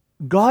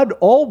God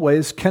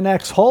always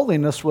connects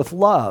holiness with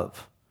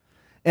love.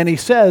 And he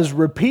says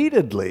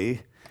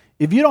repeatedly,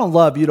 if you don't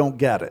love, you don't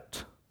get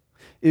it.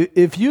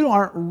 If you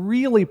aren't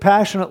really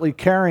passionately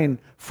caring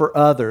for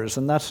others,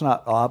 and that's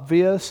not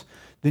obvious,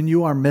 then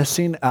you are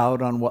missing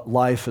out on what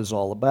life is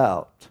all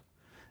about.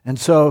 And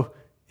so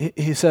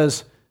he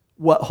says,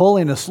 what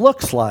holiness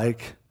looks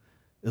like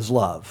is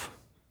love.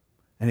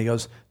 And he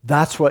goes,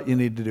 that's what you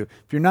need to do.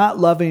 If you're not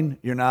loving,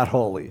 you're not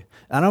holy.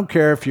 I don't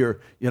care if you're,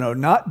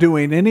 not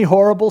doing any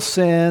horrible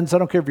sins. I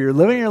don't care if you're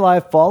living your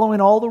life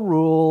following all the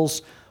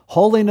rules.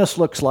 Holiness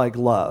looks like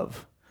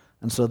love.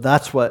 And so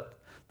that's what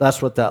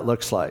that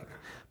looks like.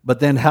 But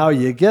then how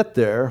you get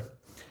there,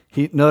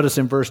 notice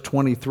in verse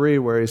 23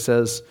 where he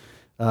says,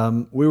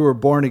 we were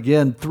born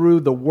again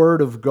through the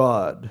word of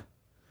God,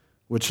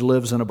 which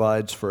lives and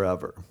abides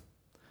forever.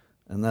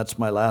 And that's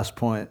my last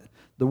point.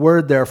 The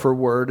word there for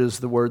word is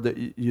the word that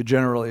you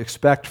generally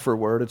expect for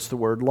word. It's the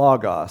word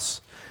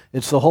logos.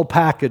 It's the whole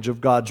package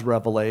of God's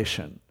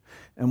revelation.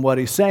 And what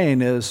he's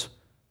saying is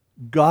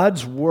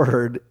God's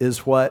word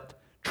is what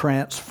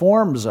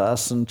transforms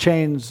us and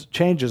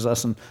changes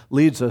us and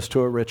leads us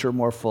to a richer,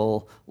 more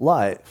full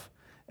life.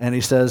 And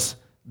he says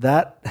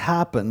that's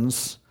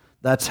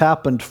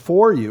happened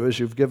for you as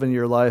you've given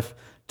your life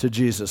to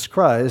Jesus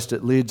Christ.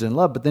 It leads in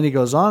love. But then he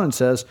goes on and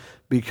says,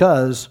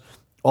 because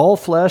all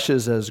flesh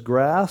is as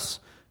grass,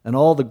 and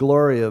all the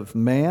glory of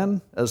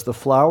man as the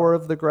flower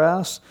of the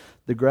grass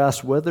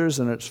withers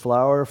and its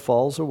flower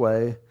falls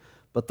away,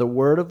 but the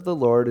word of the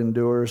Lord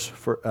endures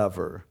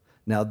forever.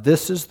 Now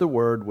this is the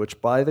word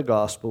which by the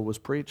gospel was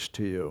preached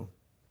to you.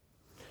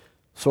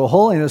 So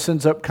holiness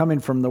ends up coming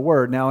from the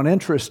word. Now an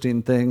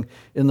interesting thing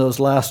in those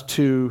last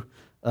two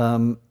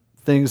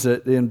things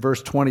that in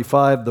verse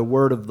 25, the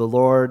word of the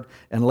Lord,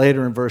 and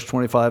later in verse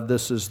 25,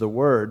 this is the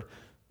word,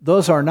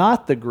 those are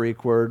not the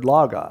Greek word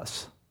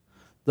logos.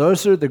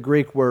 Those are the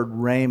Greek word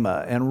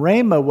rhema. And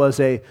rhema was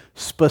a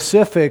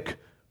specific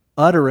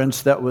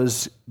utterance that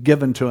was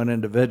given to an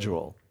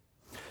individual.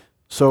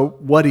 So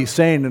what he's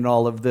saying in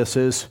all of this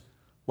is,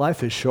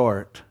 life is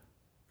short.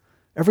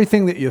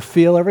 Everything that you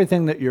feel,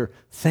 everything that you're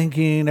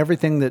thinking,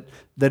 everything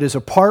that is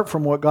apart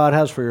from what God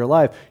has for your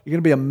life, you're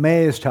going to be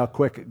amazed how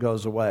quick it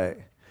goes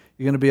away.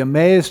 You're going to be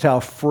amazed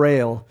how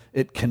frail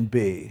it can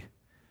be.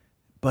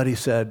 But he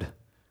said,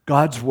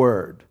 God's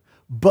word,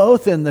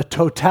 both in the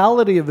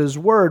totality of his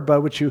word by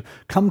which you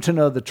come to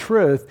know the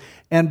truth,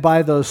 and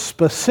by those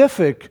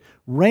specific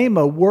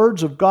rhema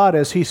words of God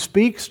as he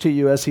speaks to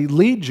you, as he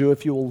leads you,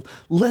 if you will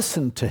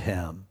listen to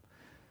him,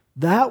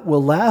 that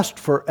will last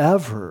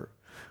forever.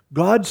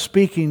 God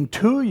speaking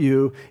to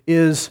you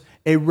is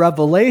a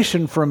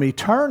revelation from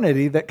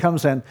eternity that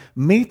comes and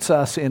meets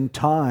us in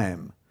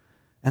time.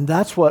 And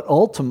that's what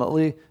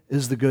ultimately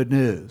is the good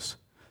news.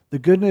 The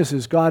good news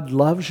is God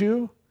loves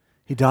you.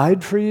 He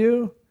died for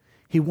you.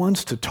 He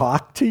wants to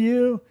talk to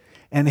you.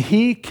 And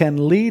he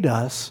can lead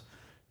us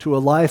to a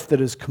life that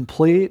is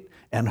complete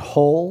and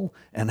whole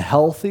and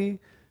healthy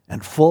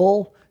and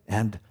full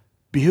and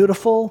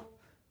beautiful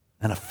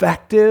and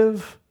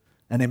effective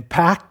and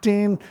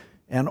impacting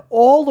and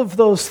all of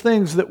those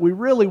things that we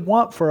really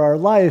want for our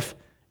life.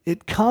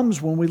 It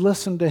comes when we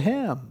listen to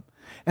him.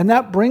 And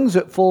that brings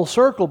it full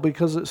circle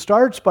because it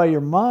starts by your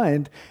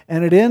mind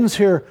and it ends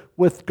here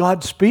with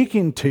God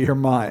speaking to your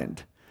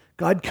mind,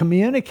 God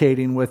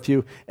communicating with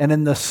you. And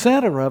in the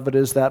center of it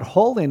is that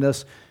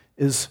holiness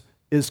is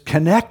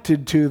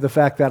connected to the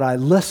fact that I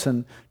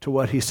listen to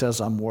what he says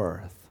I'm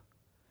worth.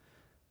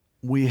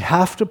 We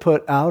have to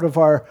put out of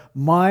our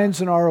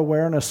minds and our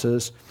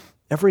awarenesses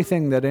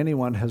everything that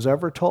anyone has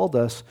ever told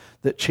us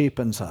that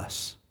cheapens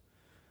us,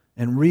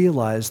 and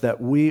realize that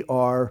we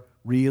are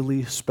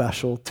really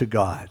special to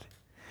God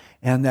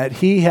and that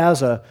he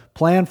has a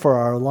plan for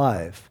our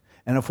life.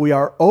 And if we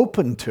are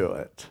open to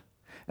it,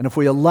 and if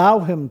we allow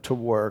him to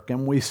work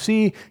and we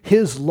see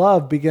his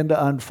love begin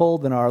to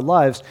unfold in our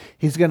lives,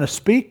 he's going to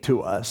speak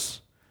to us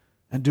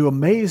and do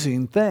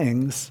amazing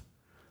things,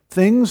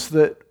 things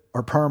that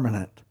are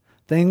permanent,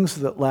 things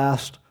that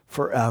last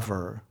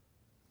forever.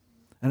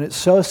 And it's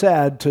so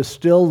sad to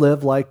still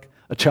live like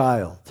a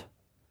child,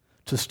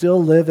 to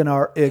still live in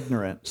our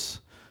ignorance,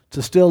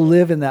 to still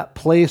live in that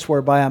place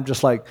whereby I'm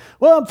just like,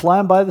 well, I'm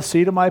flying by the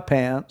seat of my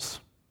pants.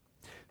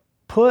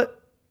 Put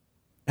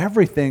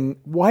everything,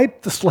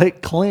 wipe the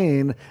slate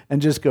clean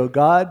and just go,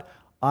 God,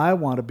 I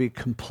want to be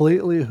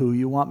completely who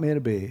you want me to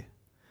be.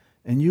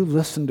 And you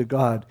listen to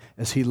God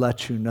as he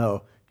lets you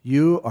know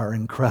you are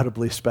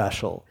incredibly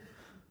special.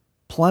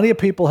 Plenty of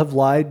people have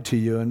lied to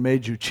you and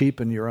made you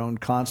cheapen your own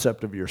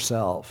concept of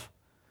yourself.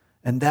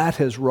 And that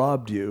has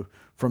robbed you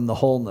from the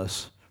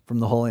wholeness, from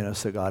the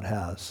holiness that God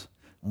has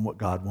and what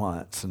God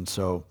wants. And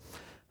so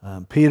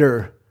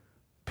Peter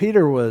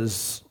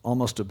was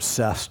almost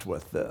obsessed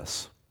with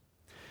this.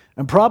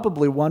 And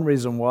probably one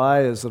reason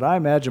why is that I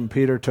imagine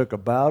Peter took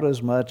about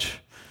as much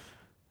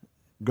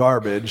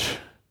garbage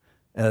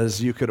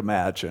as you could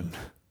imagine,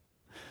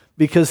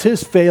 because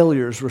his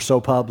failures were so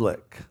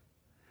public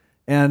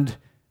and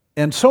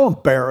so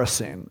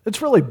embarrassing.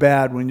 It's really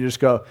bad when you just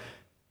go,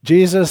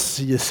 Jesus,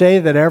 you say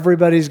that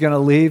everybody's going to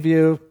leave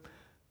you.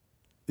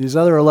 These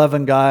other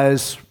 11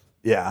 guys,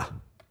 yeah,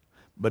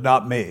 but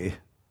not me.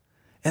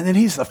 And then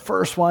he's the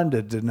first one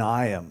to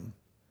deny him.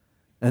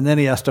 And then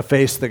he has to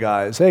face the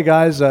guys. Hey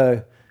guys,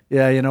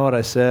 yeah, you know what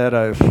I said?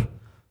 I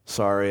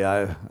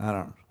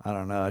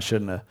don't know. I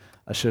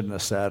shouldn't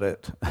have said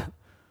it.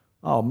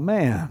 Oh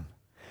man.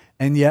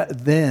 And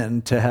yet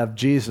then to have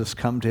Jesus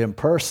come to him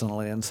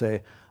personally and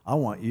say, I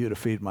want you to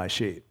feed my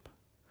sheep.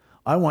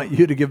 I want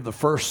you to give the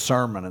first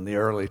sermon in the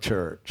early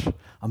church.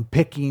 I'm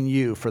picking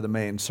you for the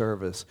main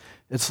service.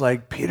 It's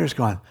like Peter's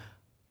going,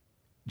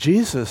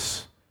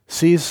 Jesus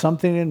sees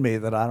something in me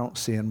that I don't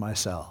see in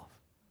myself.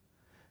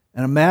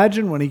 And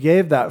imagine when he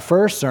gave that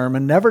first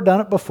sermon, never done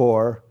it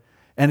before,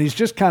 and he's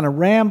just kind of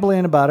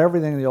rambling about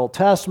everything in the Old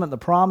Testament, the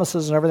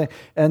promises and everything,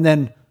 and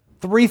then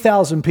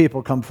 3,000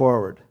 people come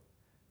forward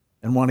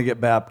and want to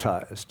get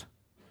baptized.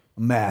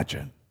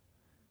 Imagine.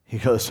 He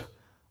goes,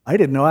 I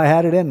didn't know I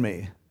had it in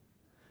me.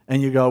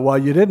 And you go, well,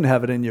 you didn't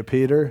have it in you,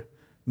 Peter.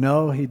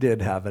 No, he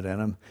did have it in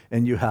him,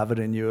 and you have it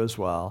in you as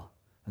well,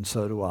 and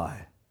so do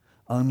I.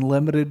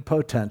 Unlimited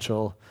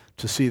potential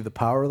to see the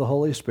power of the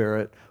Holy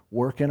Spirit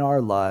work in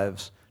our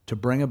lives to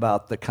bring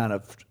about the kind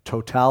of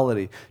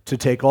totality, to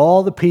take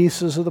all the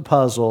pieces of the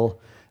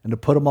puzzle and to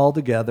put them all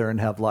together and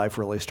have life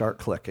really start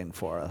clicking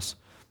for us.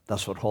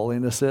 That's what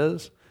holiness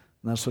is,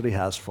 and that's what he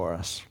has for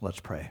us. Let's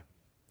pray.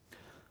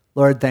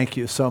 Lord, thank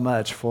you so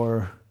much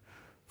for,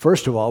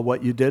 first of all,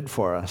 what you did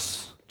for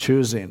us,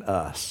 choosing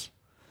us,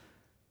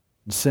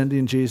 and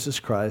sending Jesus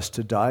Christ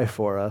to die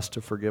for us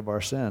to forgive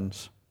our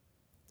sins,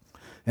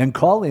 and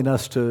calling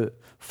us to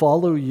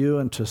follow you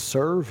and to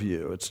serve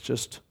you. It's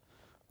just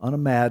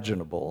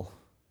unimaginable.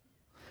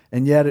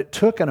 And yet it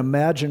took an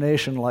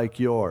imagination like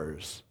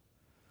yours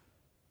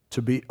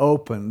to be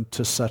open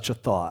to such a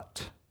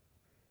thought,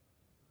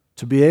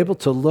 to be able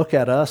to look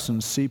at us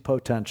and see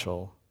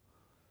potential.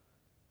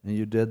 And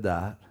you did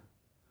that.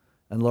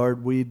 And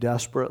Lord, we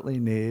desperately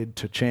need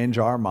to change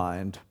our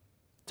mind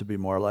to be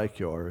more like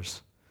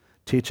yours.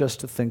 Teach us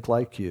to think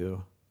like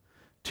you.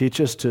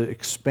 Teach us to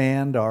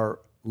expand our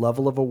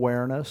level of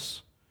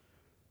awareness,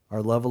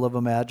 our level of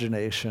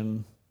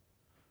imagination,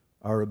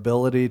 our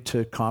ability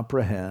to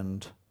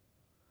comprehend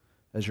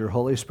as your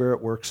Holy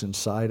Spirit works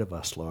inside of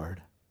us,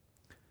 Lord.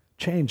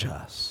 Change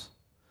us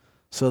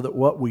so that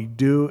what we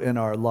do in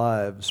our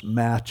lives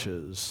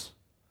matches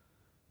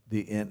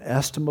the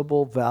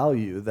inestimable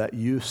value that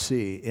you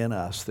see in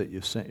us, that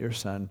you sent your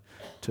Son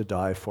to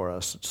die for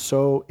us. It's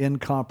so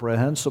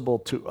incomprehensible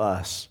to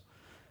us,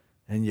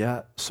 and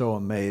yet so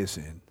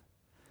amazing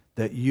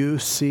that you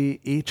see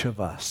each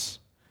of us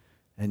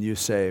and you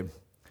say,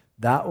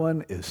 that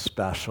one is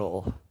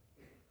special.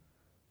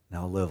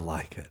 Now live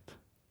like it.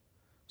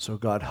 So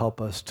God,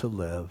 help us to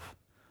live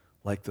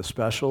like the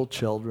special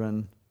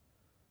children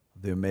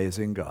of the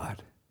amazing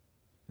God.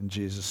 In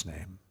Jesus'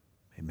 name,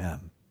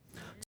 amen.